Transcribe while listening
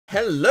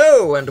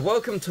Hello and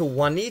welcome to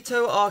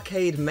Juanito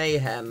Arcade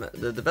Mayhem.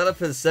 The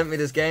developers sent me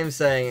this game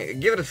saying,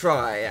 give it a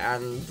try,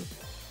 and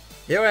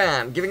here I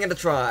am, giving it a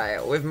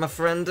try, with my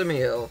friend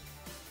Emil.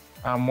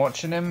 I'm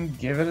watching him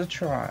give it a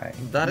try.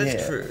 That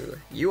is true,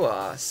 you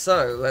are.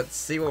 So, let's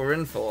see what we're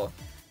in for.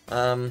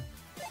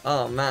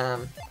 Oh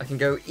man, I can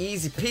go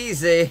easy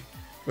peasy,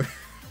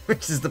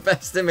 which is the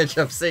best image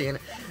I've seen.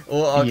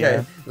 Or arcade.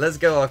 Yeah. Let's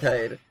go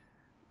arcade.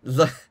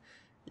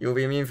 You'll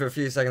be immune for a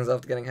few seconds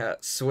after getting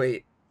hurt.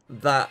 Sweet.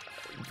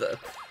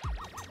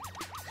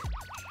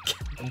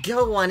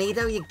 Go,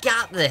 Juanito, you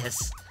got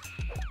this!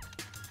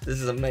 This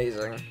is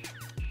amazing.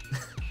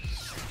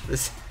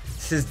 This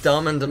is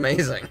dumb and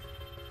amazing.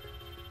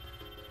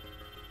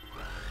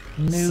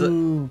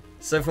 No.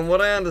 So from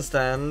what I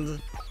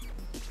understand,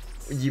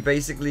 you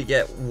basically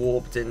get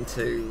warped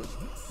into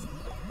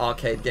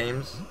arcade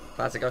games,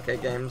 classic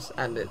arcade games,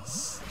 and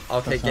it's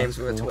arcade games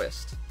with a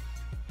twist.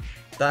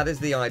 That is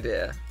the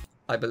idea.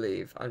 I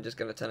believe. I'm just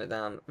going to turn it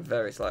down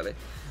very slightly.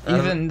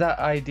 Even that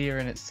idea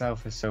in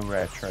itself is so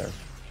retro.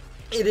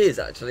 It is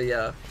actually,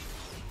 yeah.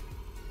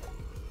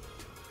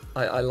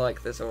 I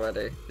like this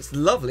already. It's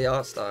lovely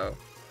art style.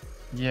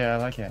 Yeah, I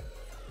like it.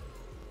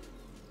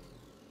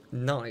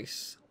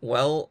 Nice.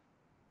 Well,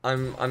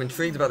 I'm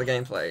intrigued about the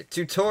gameplay.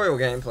 Tutorial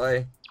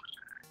gameplay.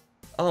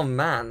 Oh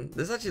man,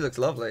 this actually looks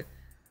lovely.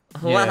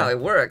 Oh, yeah. Wow, it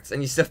worked,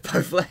 and you still have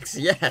both legs.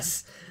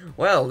 Yes.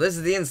 Well, this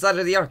is the inside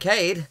of the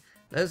arcade.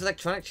 Those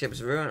electronic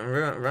chips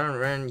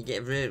run, you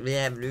get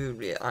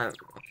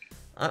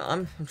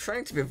I'm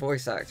trying to be a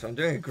voice actor, I'm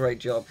doing a great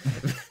job.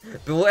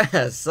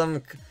 Beware,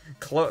 some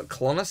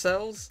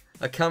clonocells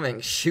are coming,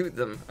 shoot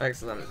them.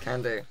 Excellent,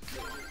 can do.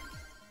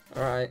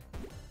 Alright.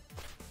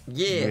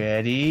 Yeah.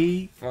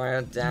 Ready?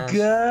 Fire dash.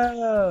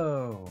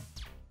 Go!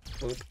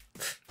 Oop.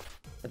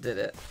 I did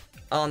it.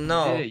 Oh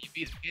no. You did it, you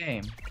beat the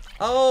game.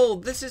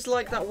 Oh, this is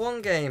like that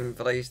one game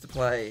that I used to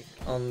play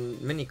on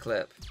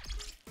Miniclip.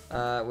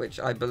 Which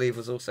I believe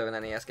was also an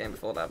NES game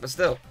before that, but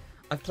still,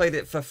 I've played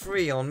it for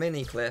free on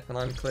Miniclip, and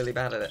I'm clearly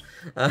bad at it.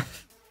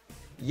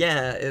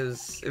 Yeah, it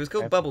was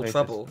called Bubble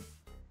Trouble.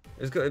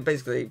 It was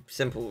basically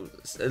simple.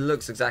 It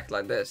looks exactly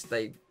like this.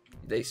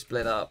 They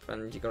split up,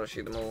 and you gotta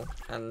shoot them all.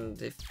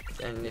 And if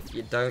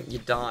you don't, you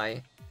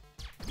die.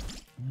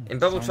 In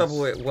Bubble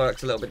Trouble, it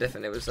worked a little bit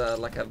different. It was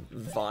like a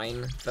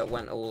vine that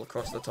went all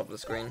across the top of the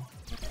screen,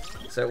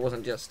 so it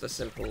wasn't just a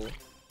simple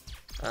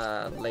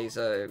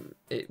laser.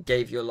 It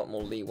gave you a lot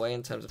more leeway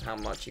in terms of how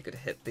much you could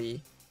hit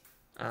the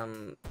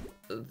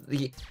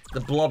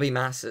blobby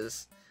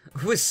masses.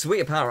 With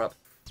sweet power up.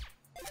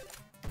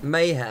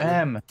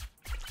 Mayhem.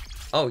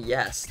 Oh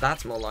yes,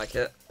 that's more like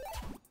it.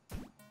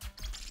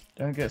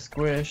 Don't get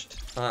squished.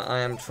 I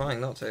am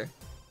trying not to.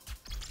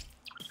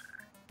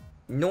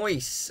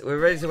 Nice. We're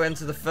ready to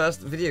enter the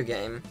first video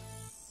game.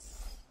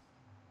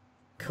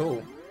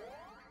 Cool.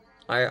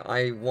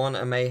 I won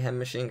a Mayhem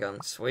machine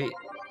gun. Sweet.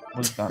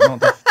 Was that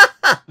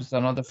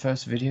not the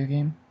first video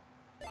game?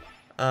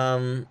 I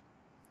don't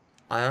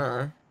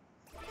know.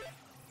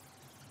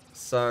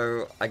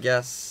 So I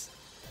guess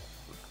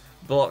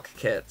block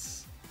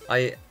kits.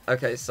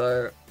 Okay,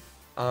 so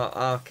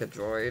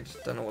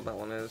Arcadroid. Don't know what that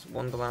one is.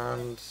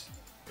 Wonderland.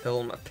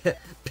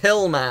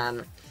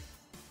 Pillman.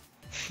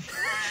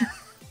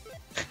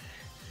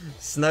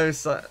 Snow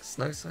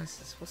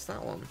Slices. What's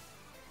that one?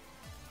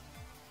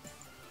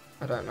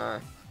 I don't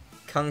know.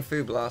 Kung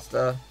Fu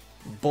Blaster.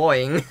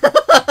 Boing.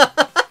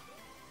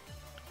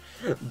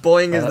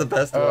 Boing is the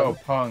best one. Oh,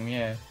 Pong,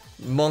 yeah.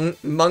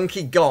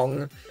 Monkey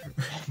Gong.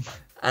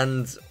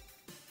 And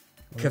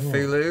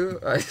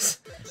Cthulhu.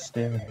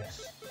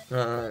 Mysterious.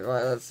 Right,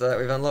 let's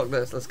we've unlocked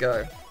this. Let's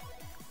go.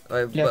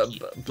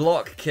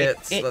 Block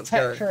kits. Let's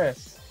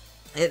Tetris.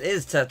 Go. It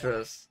is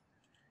Tetris.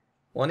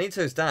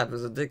 Juanito's dad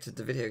was addicted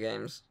to video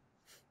games.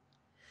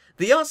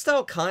 The art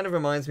style kind of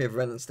reminds me of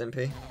Ren and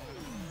Stimpy.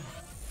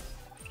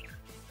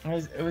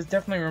 It was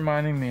definitely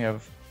reminding me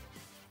of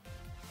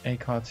a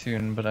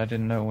cartoon, but I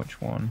didn't know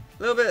which one.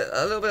 A little bit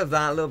of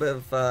that, a little bit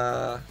of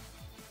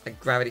like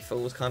Gravity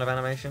Falls kind of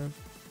animation,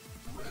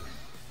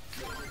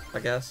 I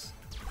guess.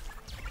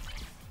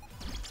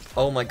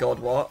 Oh my god,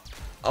 what?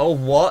 Oh,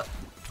 what?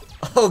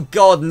 Oh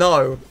god,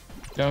 no!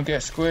 Don't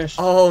get squished.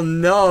 Oh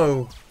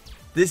no!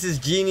 This is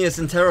genius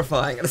and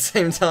terrifying at the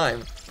same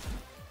time.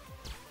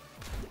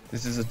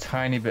 This is a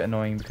tiny bit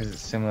annoying because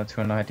it's similar to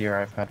an idea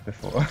I've had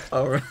before.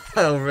 Oh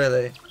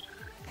really?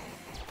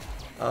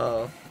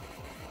 Oh.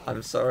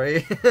 I'm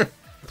sorry.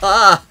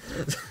 Ah!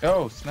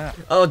 Oh, snap.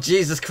 Oh,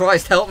 Jesus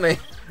Christ, help me!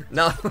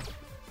 No!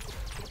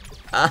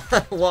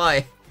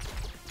 Why?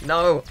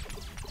 No!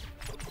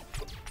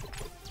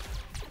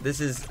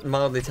 This is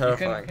mildly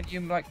terrifying. Can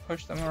you, like,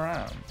 push them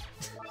around?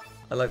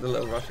 I like the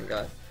little Russian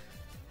guy.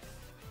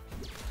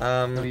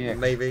 Oh, yeah,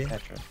 maybe.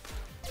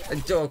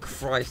 Tetris. Oh,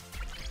 Christ.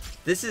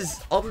 This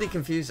is oddly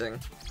confusing,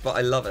 but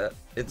I love it.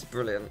 It's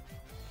brilliant.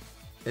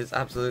 It's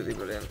absolutely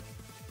brilliant.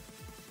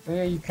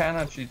 Yeah, you can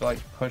actually, like,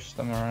 push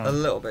them around. A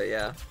little bit,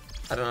 yeah.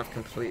 I don't have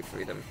complete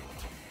freedom.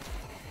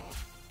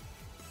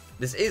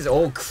 This is...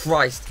 Oh,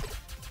 Christ!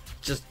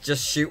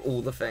 Just shoot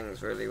all the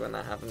things, really, when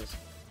that happens.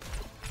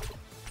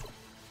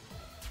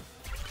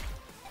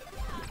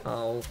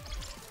 Oh,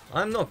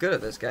 I'm not good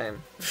at this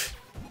game.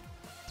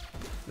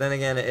 Then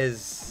again, it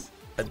is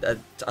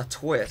a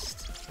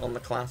twist on the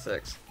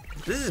classics.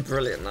 This is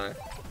brilliant, though.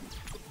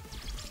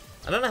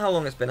 I don't know how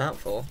long it's been out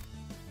for,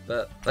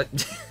 but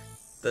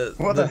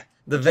the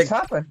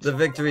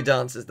victory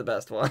dance is the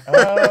best one.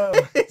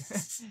 Oh.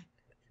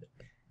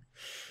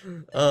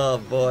 Oh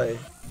boy,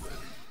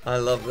 I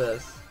love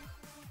this.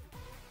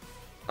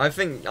 I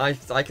think I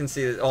can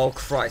see this. Oh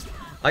Christ,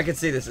 I could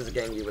see this as a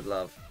game you would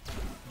love.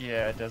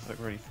 Yeah, it does look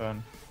really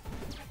fun.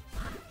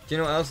 Do you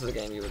know what else is a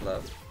game you would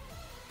love?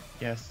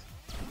 Yes.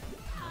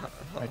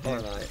 I do.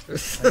 Hollow Knight.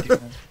 I do.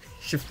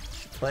 should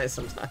play it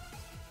sometime.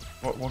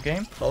 What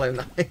game? Hollow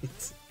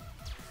Knight.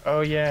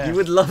 Oh yeah. You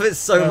would love it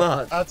so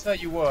much. I'll tell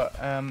you what.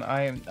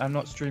 I'm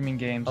not streaming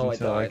games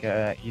until I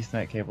get an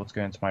Ethernet cable to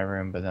go into my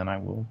room, but then I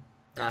will.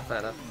 Fair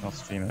enough. I'll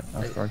stream it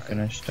after I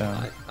finished.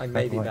 I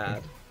may be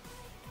bad.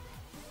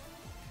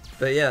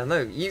 But yeah,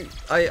 no,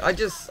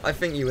 I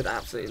think you would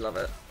absolutely love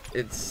it.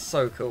 It's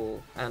so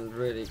cool and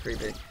really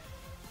creepy.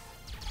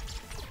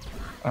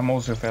 I'm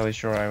also fairly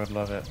sure I would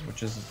love it,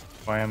 which is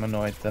why I'm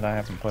annoyed that I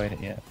haven't played it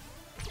yet.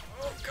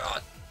 Oh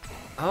god.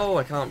 Oh,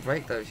 I can't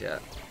break those yet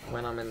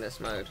when I'm in this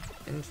mode.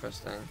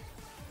 Interesting.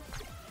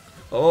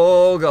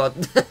 Oh god.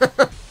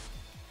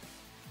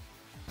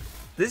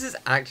 This is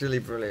actually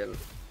brilliant.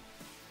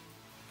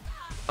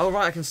 Oh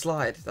right, I can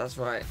slide. That's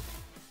right.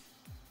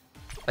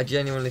 I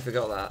genuinely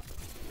forgot that.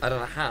 I don't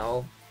know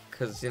how,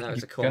 because, you know,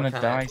 it's a core mechanic.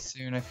 You're gonna die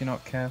soon if you're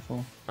not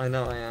careful. I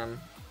know I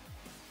am.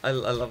 I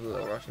love the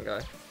little Russian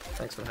guy.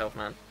 Thanks for the help,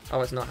 man.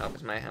 Oh, it's not help,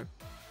 it's mayhem.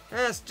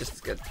 It's just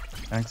as good.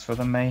 Thanks for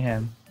the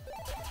mayhem.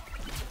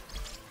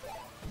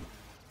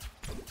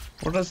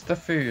 What is the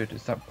food?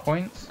 Is that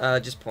points?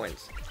 Just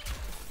points.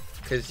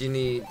 Because you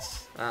need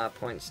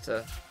points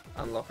to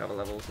unlock other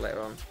levels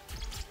later on.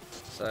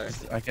 So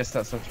I guess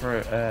that's a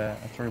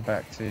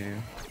throwback to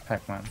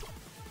Pac-Man.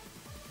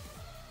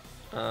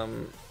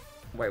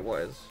 Wait,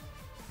 what is?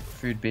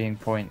 Food being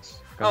points.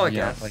 Oh, I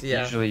guess, like,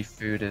 yeah. Usually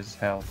food is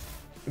health.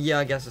 Yeah,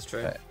 I guess it's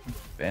true. But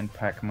in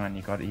Pac-Man,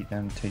 you gotta eat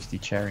them tasty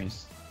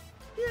cherries.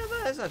 Yeah,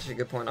 that is actually a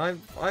good point. I've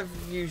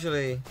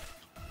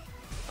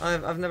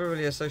never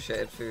really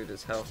associated food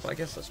as health, but I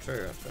guess that's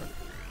true, actually.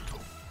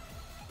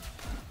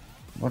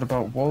 What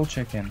about wall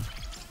chicken?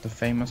 The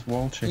famous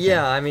wall chicken.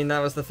 Yeah, I mean, that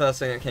was the first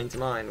thing that came to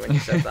mind when you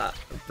said that.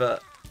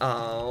 But,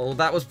 oh,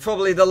 that was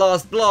probably the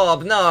last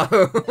blob, no!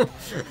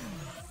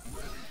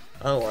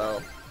 Oh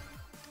well.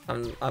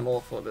 I'm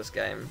awful at this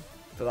game,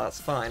 but that's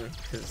fine,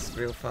 because it's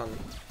real fun.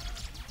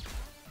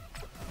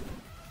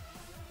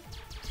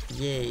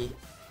 Yay.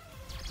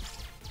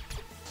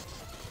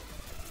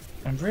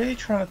 I'm really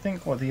trying to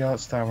think what the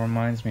art style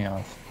reminds me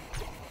of.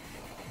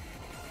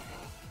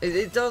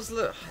 It does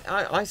look...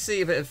 I see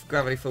a bit of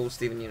Gravity Falls,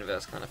 Steven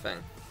Universe kind of thing.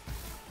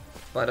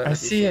 But I don't know if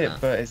see it, that.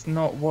 but it's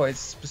not what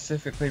it's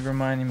specifically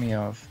reminding me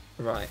of.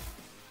 Right.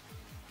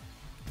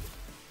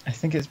 I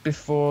think it's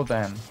before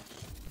then.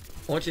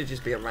 Or it should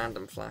just be a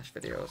random Flash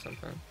video or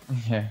something.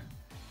 Yeah.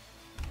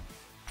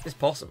 It's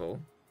possible.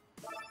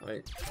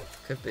 Like,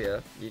 could be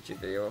a YouTube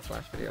video or a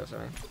Flash video or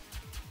something.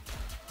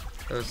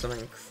 There are some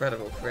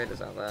incredible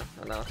creators out there,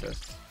 and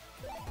artists.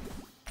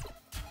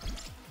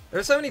 There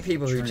are so many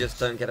people who just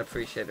don't get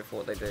appreciated for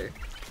what they do.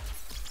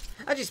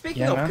 Actually,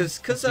 speaking of,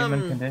 because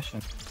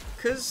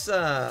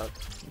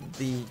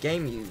the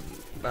game you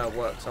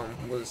worked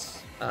on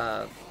was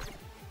a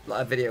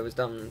video was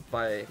done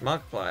by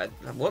Markiplier.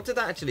 What did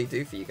that actually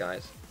do for you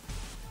guys?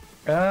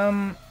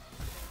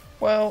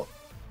 Well,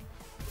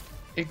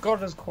 it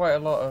got us quite a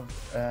lot of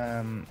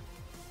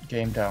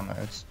game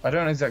downloads. I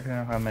don't exactly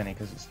know how many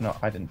because it's not.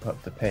 I didn't put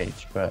up the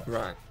page, but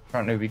right.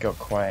 Apparently we got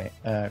quite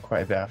a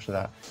bit after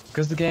that.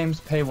 Because the games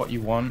pay what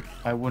you want,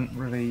 I wouldn't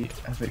really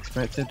have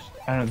expected.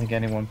 I don't think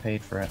anyone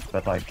paid for it,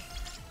 but like,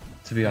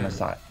 to be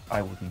honest,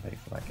 I wouldn't pay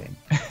for that game.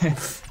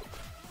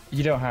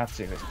 You don't have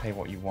to. It's pay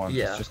what you want.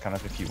 Yeah. It's just kind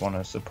of if you want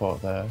to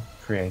support the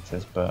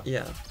creators, but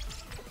yeah.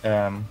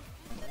 I mean,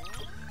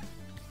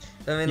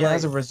 yeah. like...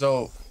 As a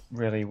result,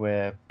 really,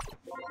 we're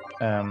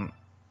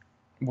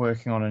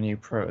working on a new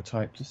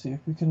prototype to see if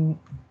we can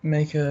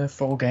make a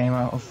full game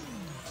out of.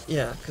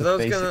 Yeah, because I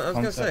was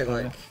gonna say,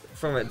 like,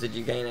 from it, did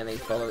you gain any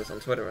followers on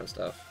Twitter and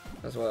stuff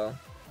as well?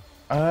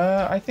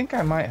 I think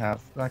I might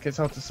have. Like, it's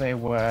hard to say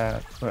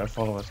where Twitter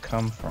followers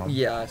come from.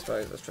 Yeah, I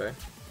suppose that's true.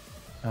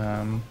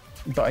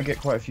 But I get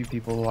quite a few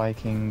people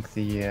liking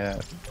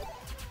the.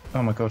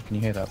 Oh my god, can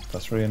you hear that?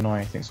 That's really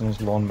annoying. I think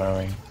someone's lawn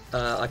mowing.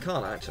 I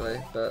can't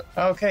actually, but.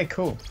 Okay,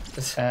 cool.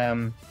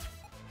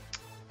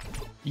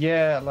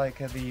 Yeah, like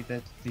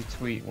the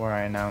tweet where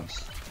I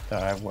announced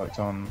that I worked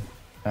on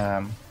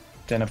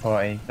dinner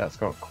party. That's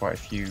got quite a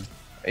few.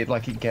 It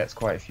gets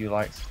quite a few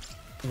likes.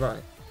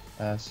 Right.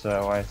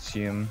 So I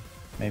assume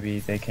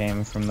maybe they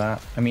came from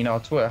that. I mean, our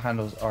Twitter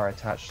handles are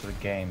attached to the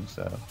game,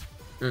 so.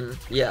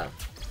 Yeah.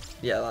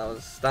 Yeah,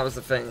 that was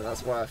the thing.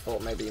 That's why I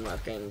thought maybe you might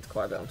have gained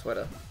quite a bit on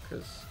Twitter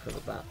because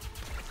of that.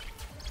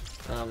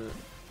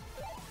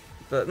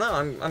 But no,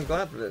 I'm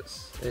glad that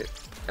it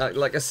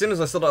like as soon as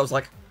I saw that, I was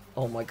like,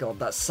 Oh my god,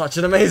 that's such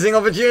an amazing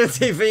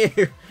opportunity for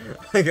you.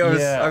 Like,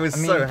 I was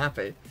mean, so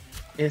happy.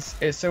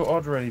 It's so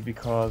odd, really,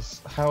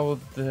 because how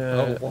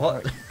the... Oh,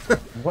 what?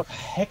 What the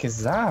heck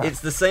is that? It's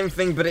the same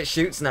thing, but it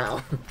shoots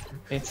now.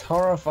 It's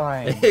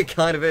horrifying. It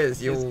kind of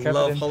is. You'll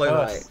love Hollow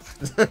Knight.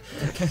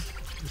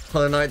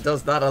 Hollow Knight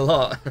does that a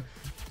lot.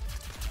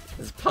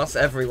 There's pus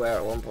everywhere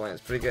at one point.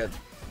 It's pretty good.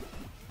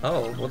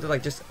 Oh, what did I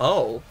just...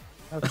 Oh.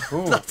 That's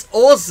cool. That's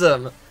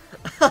awesome.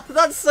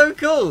 That's so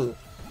cool.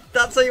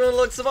 That's how you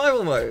unlock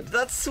survival mode.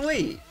 That's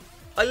sweet.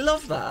 I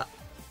love that.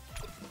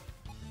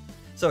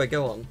 Sorry,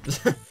 go on.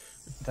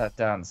 That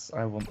dance.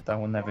 I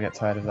will never get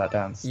tired of that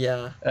dance.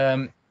 Yeah.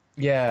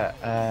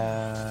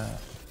 Yeah,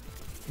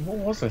 what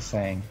was I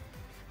saying?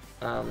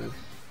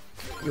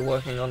 You're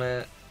working on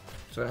it,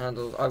 so it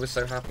handles. I was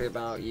so happy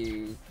about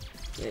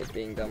it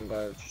being done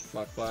by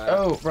my flag.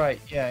 Oh, right,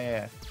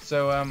 yeah.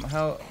 So,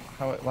 how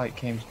it, like,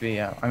 came to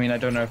be, I mean, I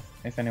don't know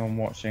if anyone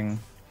watching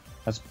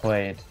has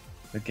played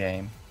the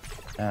game.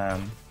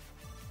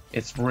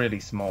 It's really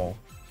small.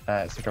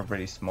 It's like a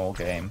really small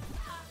game.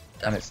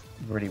 And it's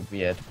really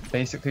weird.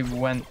 Basically,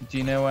 do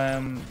you know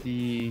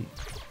the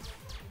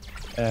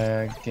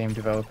game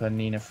developer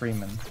Nina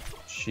Freeman?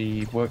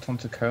 She worked on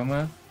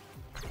Tacoma.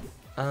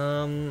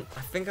 I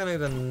think I know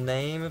the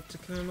name of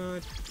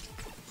Tacoma.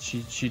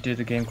 She did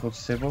a game called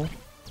Sybil.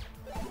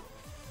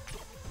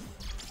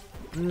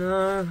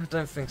 No, I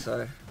don't think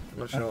so. I'm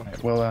not sure. Okay,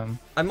 well,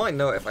 I might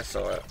know it if I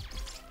saw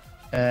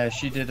it.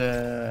 She did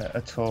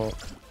a talk.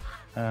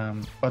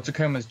 Well,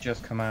 Tacoma's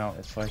just come out.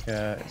 It's like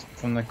it's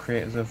from the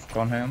creators of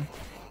Gone Home.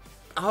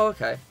 Oh,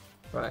 okay,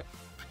 right.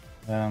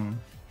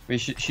 But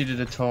she did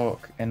a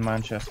talk in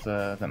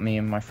Manchester that me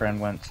and my friend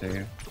went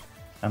to,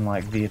 and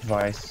like the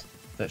advice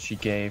that she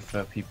gave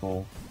for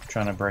people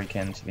trying to break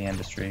into the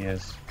industry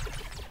is,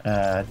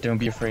 don't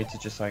be afraid to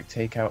just like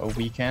take out a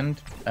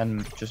weekend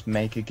and just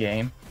make a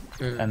game.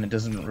 And it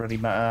doesn't really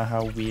matter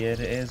how weird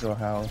it is or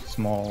how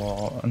small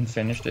or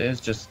unfinished it is.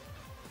 Just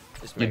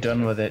you're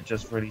done with it,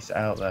 just release it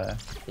out there.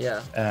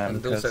 Yeah,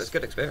 and also it's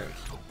good experience.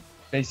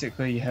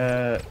 Basically,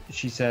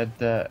 she said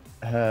that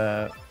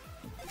her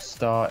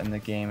start in the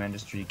game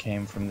industry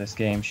came from this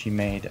game she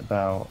made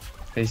about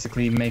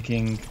basically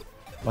making,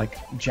 like,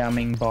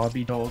 jamming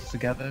Barbie dolls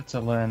together to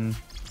learn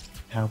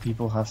how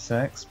people have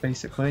sex,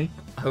 basically.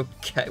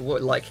 Okay,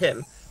 what, like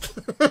him?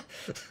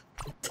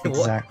 Exactly.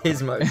 What,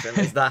 his motion,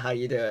 is that how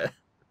you do it?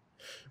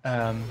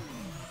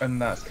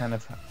 And that's kind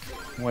of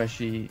where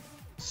she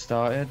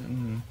started,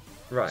 and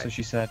right. So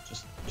she said,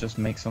 just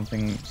make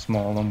something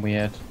small and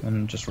weird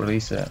and just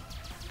release it.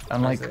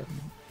 And like,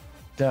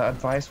 the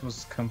advice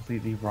was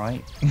completely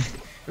right.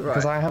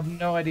 Because I have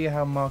no idea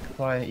how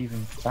Markiplier even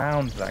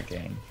found that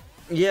game.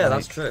 Yeah, like,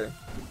 that's true.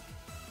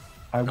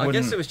 I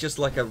guess it was just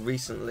like a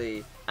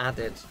recently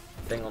added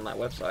thing on that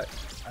website.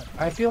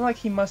 I feel like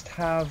he must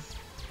have,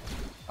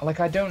 like,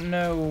 I don't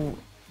know,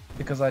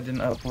 because I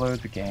didn't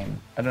upload the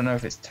game. I don't know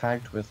if it's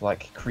tagged with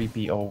like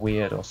creepy or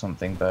weird or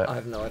something, but I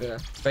have no idea.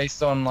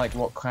 Based on like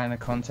what kind of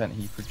content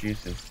he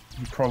produces,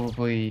 he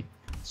probably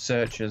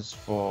searches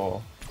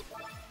for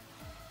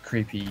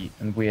creepy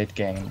and weird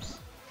games.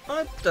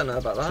 I don't know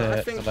about that.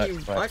 I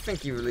think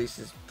he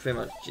releases pretty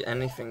much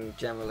anything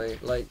generally.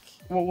 Like,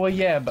 well,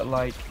 yeah, but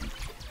like,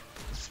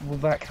 well,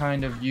 that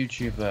kind of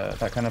YouTuber,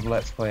 that kind of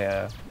Let's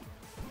Player,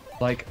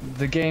 like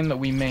the game that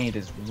we made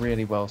is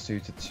really well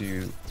suited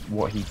to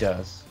what he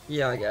does.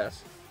 Yeah, I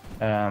guess.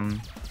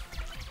 And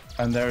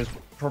there is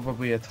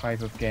probably a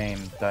type of game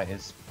that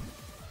is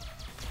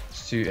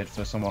suited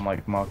for someone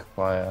like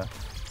Markiplier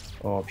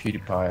or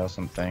PewDiePie or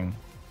something.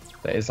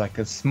 That is like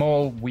a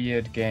small,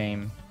 weird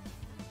game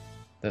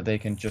that they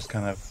can just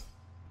kind of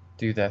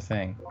do their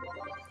thing.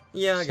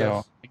 Yeah, I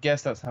guess. I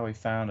guess that's how we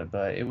found it,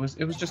 but it was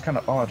just kind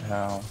of odd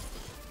how,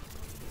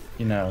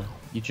 you know,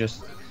 you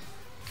just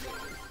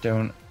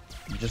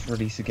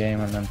release a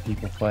game and then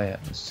people play it.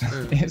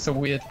 It's a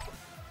weird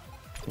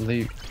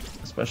loop,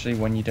 especially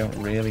when you don't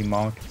really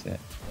market it.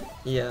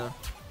 Yeah.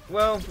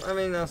 Well, I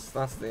mean that's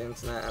the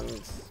internet, and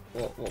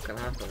what can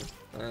happen.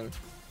 I mean,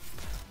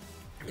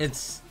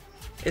 it's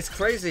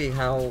crazy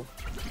how,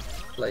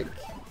 like,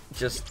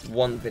 just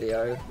one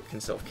video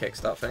can sort of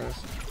kickstart things,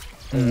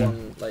 or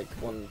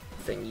one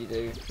thing you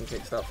do can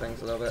kickstart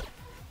things a little bit.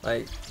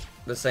 Like,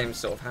 the same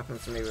sort of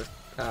happened to me with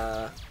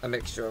a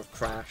mixture of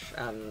Crash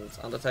and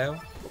Undertale.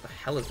 What the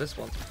hell is this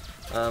one?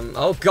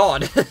 Oh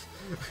god!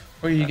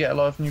 Well, you get a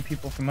lot of new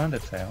people from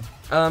Undertale.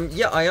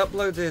 Yeah, I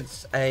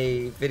uploaded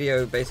a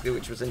video basically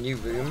which was a new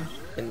room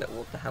in the,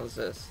 what the hell is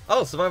this?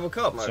 Oh, survival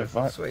co-op mode.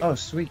 Sweet. Oh,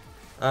 sweet.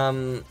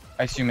 I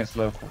assume it's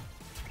local.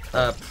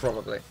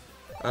 Probably.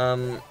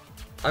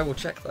 I will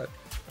check though.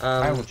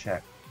 I will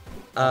check.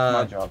 That's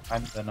my job.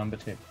 I'm the number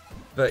 2.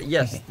 But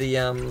yes,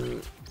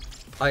 the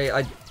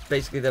I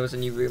basically there was a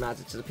new room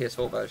added to the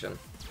PS4 version,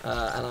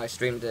 and I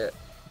streamed it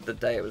the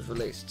day it was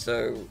released.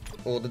 So,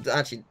 or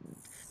actually,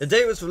 the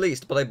day it was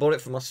released, but I bought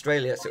it from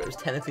Australia, so it was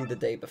technically the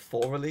day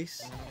before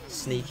release.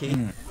 Sneaky.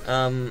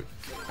 And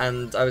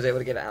I was able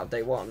to get it out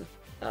day 1.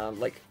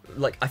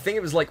 Like I think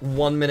it was like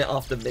 1 minute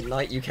after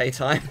midnight UK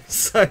time,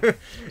 so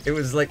it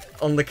was like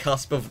on the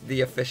cusp of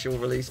the official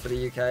release for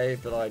the UK,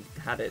 but I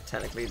had it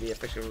technically the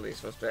official release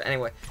for Australia.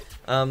 Anyway,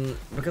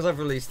 because I've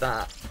released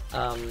that,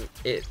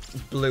 it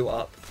blew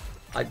up.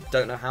 I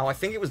don't know how. I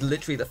think it was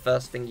literally the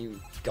first thing you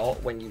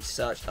got when you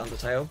searched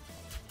Undertale.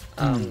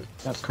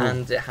 That's cool.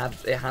 And it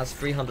has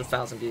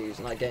 300,000 views,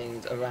 and I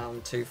gained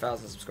around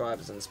 2,000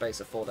 subscribers in the space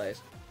of 4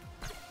 days.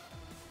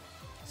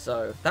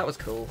 So that was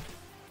cool.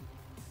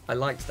 I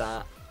liked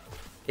that.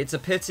 It's a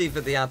pity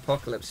that the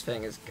Adpocalypse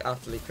thing is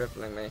utterly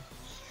crippling me,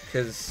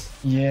 because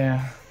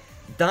yeah,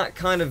 that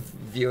kind of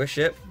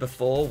viewership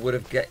before would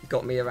have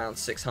got me around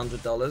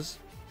 $600.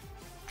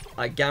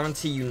 I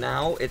guarantee you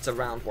now it's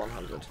around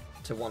 100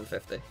 to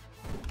 150.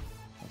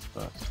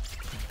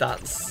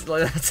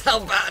 That's how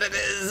bad it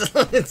is.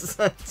 It's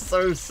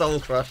so soul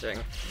crushing.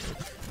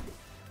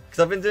 Because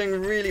I've been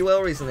doing really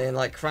well recently, and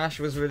like Crash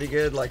was really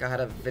good. Like I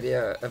had a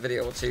video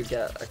or two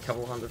get a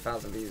couple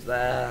 100,000 views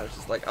there. I was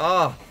just like,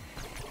 oh,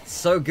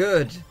 so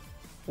good.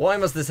 Why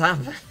must this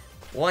happen?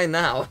 Why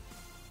now?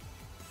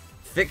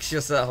 Fix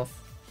yourself.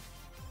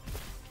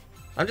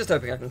 I'm just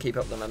hoping I can keep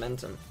up the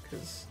momentum,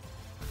 because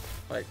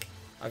like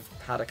I've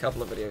had a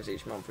couple of videos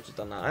each month which have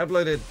done that. I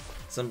uploaded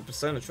some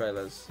Persona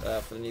trailers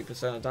for the new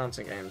Persona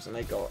dancing games, and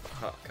they got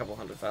a couple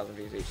 100,000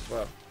 views each as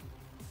well.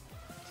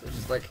 So it's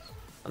just like,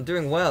 I'm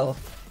doing well.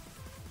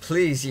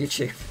 Please,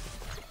 YouTube,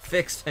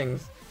 fix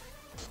things.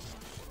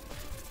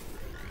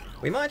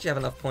 We might actually have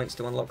enough points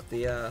to unlock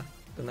the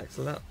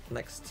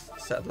next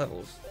set of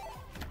levels.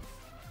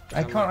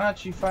 I can't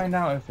actually find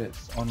out if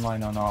it's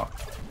online or not.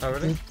 Oh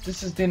really?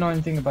 This is the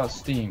annoying thing about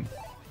Steam.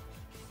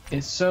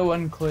 It's so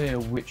unclear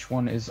which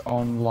one is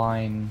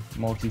online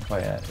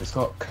multiplayer. It's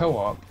got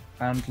co-op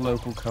and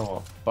local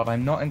co-op, but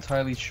I'm not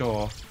entirely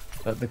sure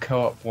that the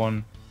co-op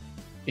one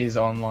is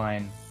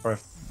online, or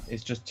if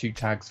it's just two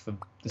tags for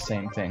the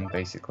same thing,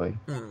 basically.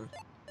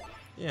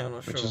 Yeah, I'm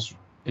not sure. Which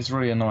is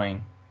really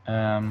annoying.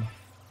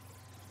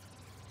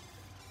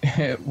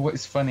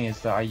 What's funny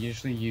is that I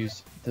usually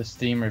use the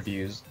Steam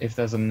reviews. If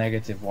there's a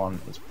negative one,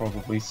 it's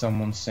probably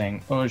someone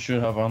saying, "Oh, it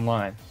should have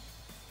online."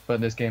 But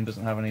this game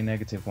doesn't have any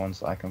negative ones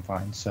that I can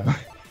find, so...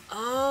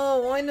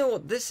 Oh, I know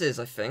what this is,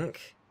 I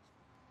think.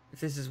 If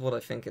this is what I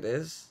think it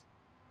is.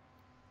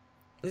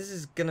 This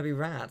is gonna be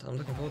rad. I'm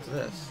looking forward to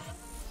this.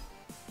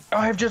 Oh,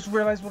 I've just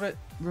realised what it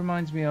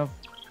reminds me of.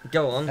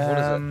 Go on, what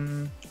is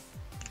it?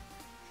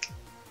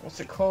 What's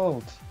it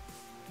called?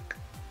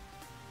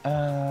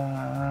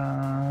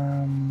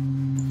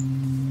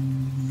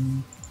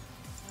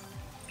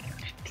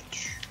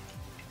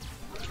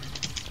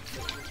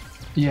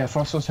 Yeah,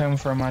 Foster's Home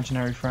for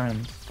Imaginary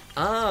Friends.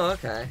 Oh,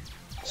 okay.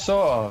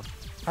 Sort of.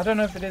 I don't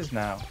know if it is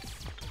now.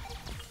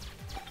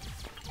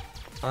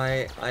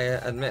 I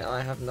admit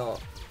I have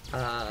not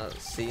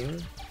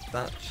seen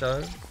that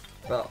show,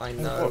 but I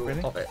know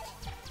really? of it.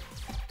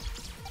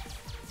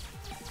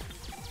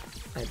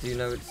 I do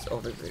know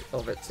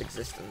of its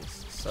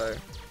existence, so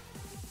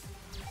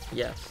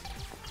yes.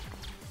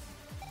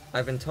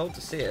 I've been told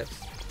to see it.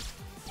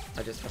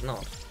 I just have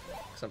not,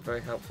 because I'm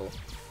very helpful.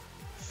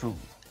 Fool.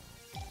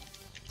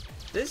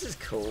 This is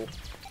cool.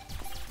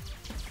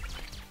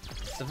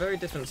 It's a very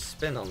different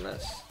spin on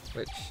this,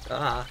 which,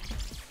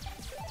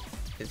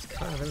 it's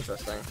kind of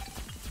interesting.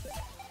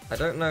 I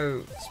don't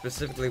know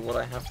specifically what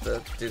I have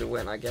to do to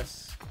win, I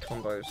guess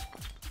combos.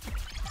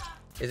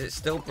 Is it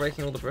still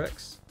breaking all the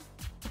bricks?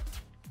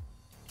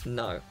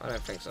 No, I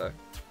don't think so.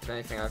 If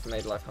anything, I've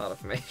made life harder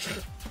for me.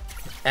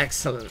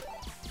 Excellent.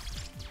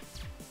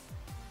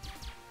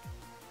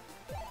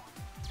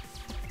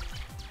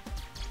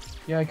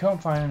 Yeah, I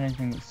can't find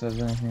anything that says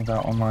anything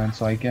about online,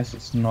 so I guess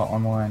it's not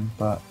online,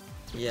 but...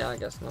 Yeah, I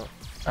guess not.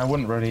 I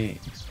wouldn't really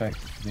expect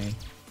it to be.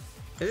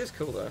 It is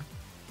cool though.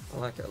 I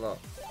like it a lot.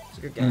 It's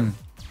a good game.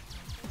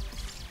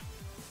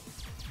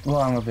 Well,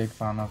 I'm a big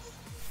fan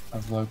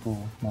of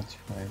local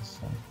multiplayer,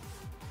 so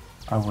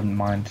I wouldn't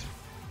mind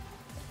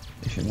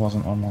if it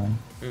wasn't online.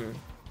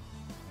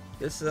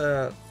 This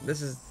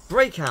is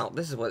Breakout.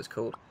 This is what it's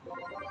called.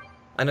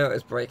 I know it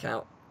is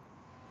Breakout.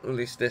 At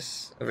least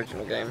this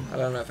original game. I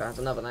don't know if it has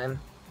another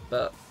name,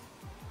 but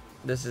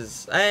this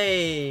is...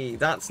 Hey,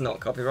 that's not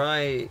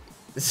copyright.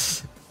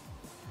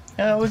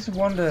 Yeah, I always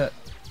wonder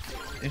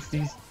if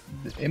these...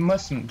 It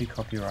mustn't be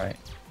copyright.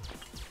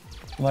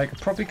 Like,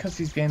 probably because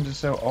these games are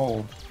so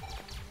old.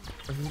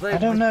 I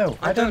don't know.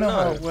 I don't know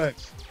how it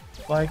works.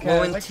 Like,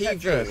 well, in like TV...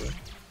 Tetris.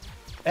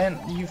 And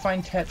you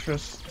find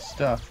Tetris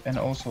stuff in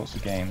all sorts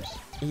of games.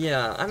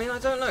 Yeah, I mean, I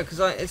don't know, because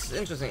it's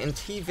interesting. In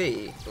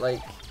TV,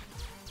 like...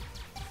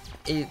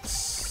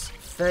 It's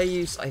fair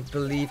use, I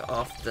believe,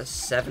 after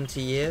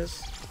 70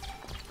 years.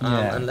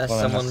 Yeah, unless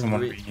well,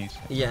 someone renews it.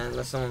 Yeah,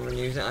 unless someone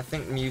renews it. I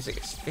think music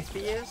is 50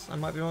 years. I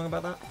might be wrong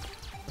about that.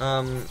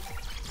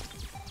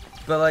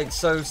 But like,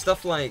 so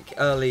stuff like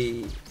some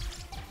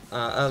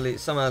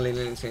early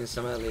Looney Tunes,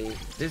 some early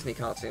Disney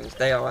cartoons,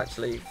 they are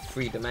actually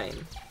free domain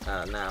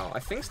now. I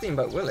think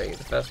Steamboat Willie,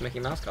 the first Mickey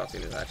Mouse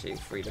cartoon, is actually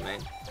free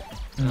domain.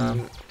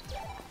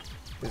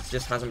 It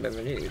just hasn't been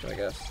renewed, I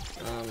guess.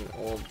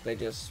 Or they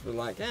just were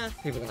like, yeah,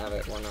 people can have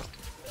it, why not?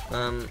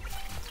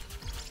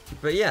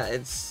 But yeah,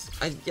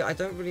 I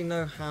don't really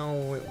know how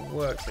it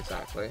works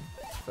exactly.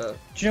 For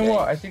Do you know games.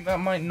 what? I think that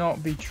might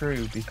not be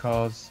true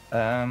because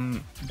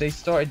they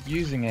started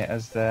using it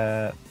as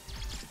their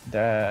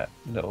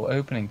little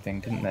opening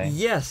thing, didn't they?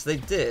 Yes, they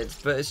did,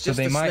 but it's just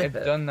so they a might snippet.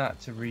 have done that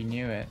to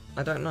renew it.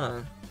 I don't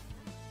know.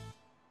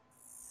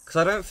 Because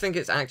I don't think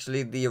it's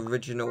actually the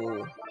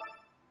original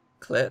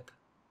clip.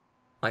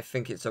 I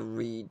think it's a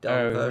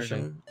redone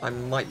version. Really? I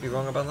might be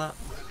wrong about that.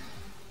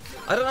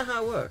 I don't know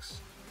how it works.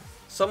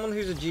 Someone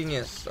who's a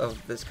genius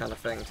of this kind of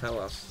thing, tell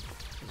us.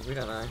 Because we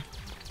don't know.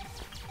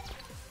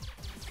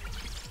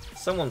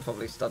 Someone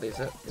probably studies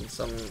it in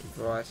some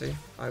variety.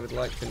 I would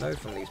like to know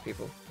from these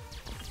people.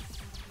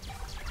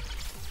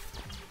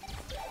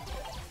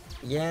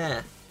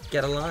 Yeah,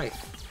 get a life.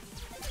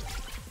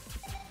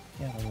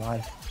 Get a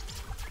life.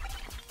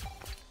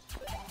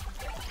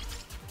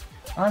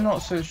 I'm not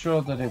so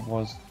sure that it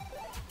was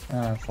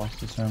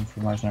Foster's Home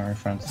for Imaginary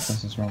Friends.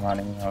 This is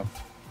reminding me of.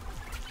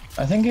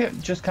 I think it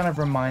just kind of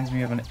reminds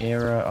me of an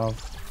era of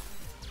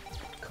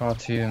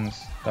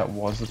cartoons that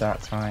was at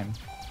that time.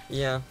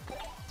 Yeah.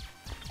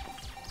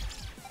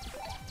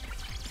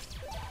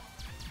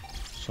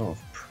 Sort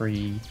of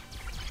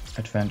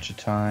pre-Adventure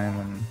Time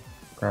and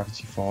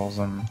Gravity Falls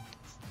and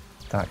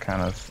that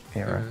kind of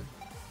era. Mm.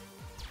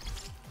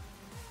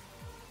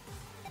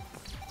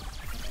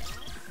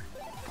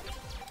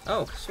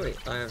 Oh, sweet.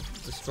 I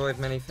have destroyed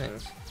many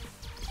things.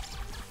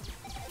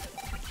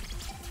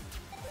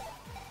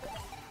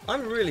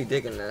 I'm really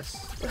digging this.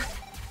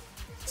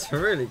 It's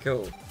really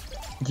cool.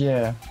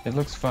 Yeah, it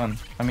looks fun.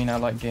 I mean, I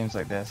like games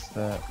like this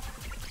that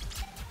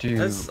do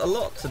There's a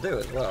lot to do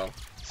as well.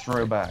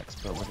 throwbacks,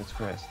 but with a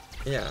twist.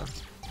 Yeah.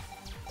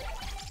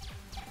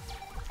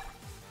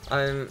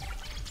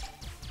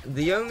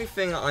 The only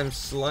thing I'm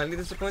slightly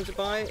disappointed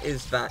by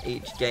is that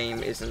each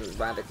game isn't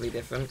radically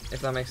different, if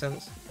that makes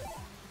sense.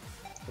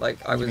 Like,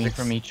 I was You mean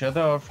from each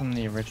other or from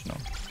the original?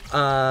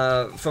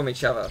 from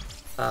each other.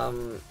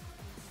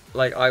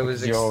 Like I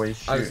was, You're always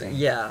shooting.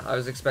 I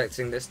was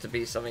expecting this to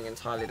be something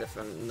entirely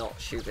different, not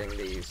shooting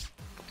these.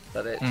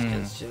 That it's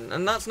instant,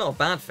 and that's not a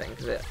bad thing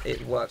because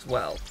it works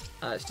well.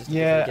 It's just a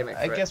different gimmick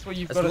for I guess what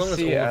you've as got long to as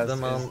see it all of as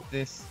them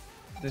is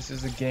this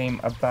is a game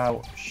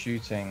about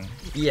shooting.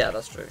 Yeah,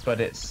 that's true. But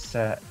it's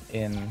set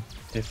in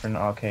different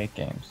arcade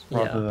games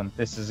rather than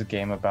this is a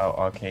game about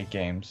arcade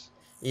games.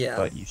 Yeah.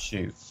 But you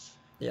shoot.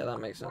 Yeah, that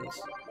makes sense.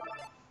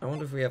 I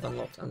wonder if we have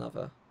unlocked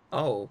another.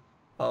 Oh.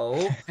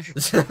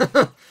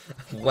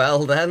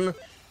 Well then.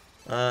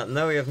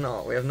 No, we have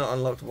not. We have not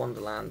unlocked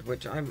Wonderland,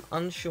 which I'm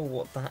unsure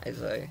what that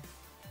is a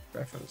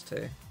reference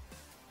to.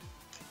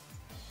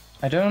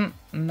 I don't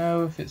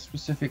know if it's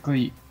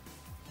specifically.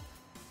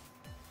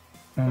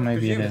 Oh,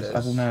 maybe it is.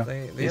 I don't know.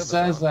 It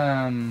says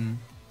where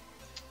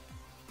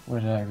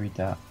did I read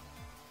that?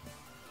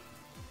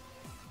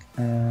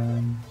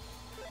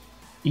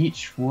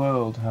 Each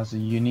world has a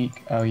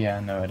unique. Oh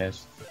yeah, no, it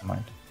is. Never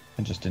mind.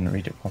 I just didn't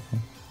read it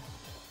properly.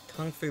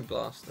 Kung Fu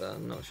Blaster.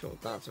 I'm not sure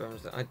what that's a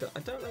reference to. I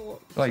don't know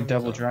what. Like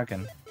Double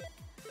Dragon.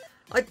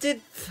 I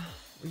did.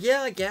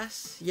 Yeah, I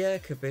guess. Yeah,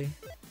 it could be.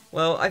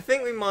 Well, I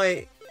think we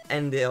might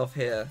end it off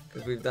here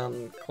because we've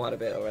done quite a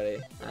bit already.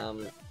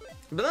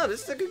 But no,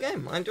 this is a good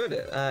game. I enjoyed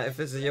it. If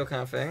this is your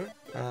kind of thing,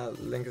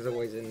 link is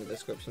always in the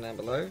description down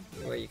below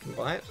where you can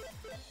buy it,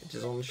 which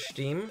is on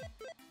Steam.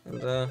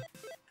 And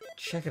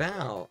check it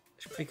out.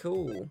 It's pretty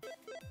cool.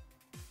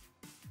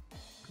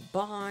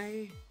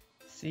 Bye.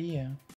 See ya.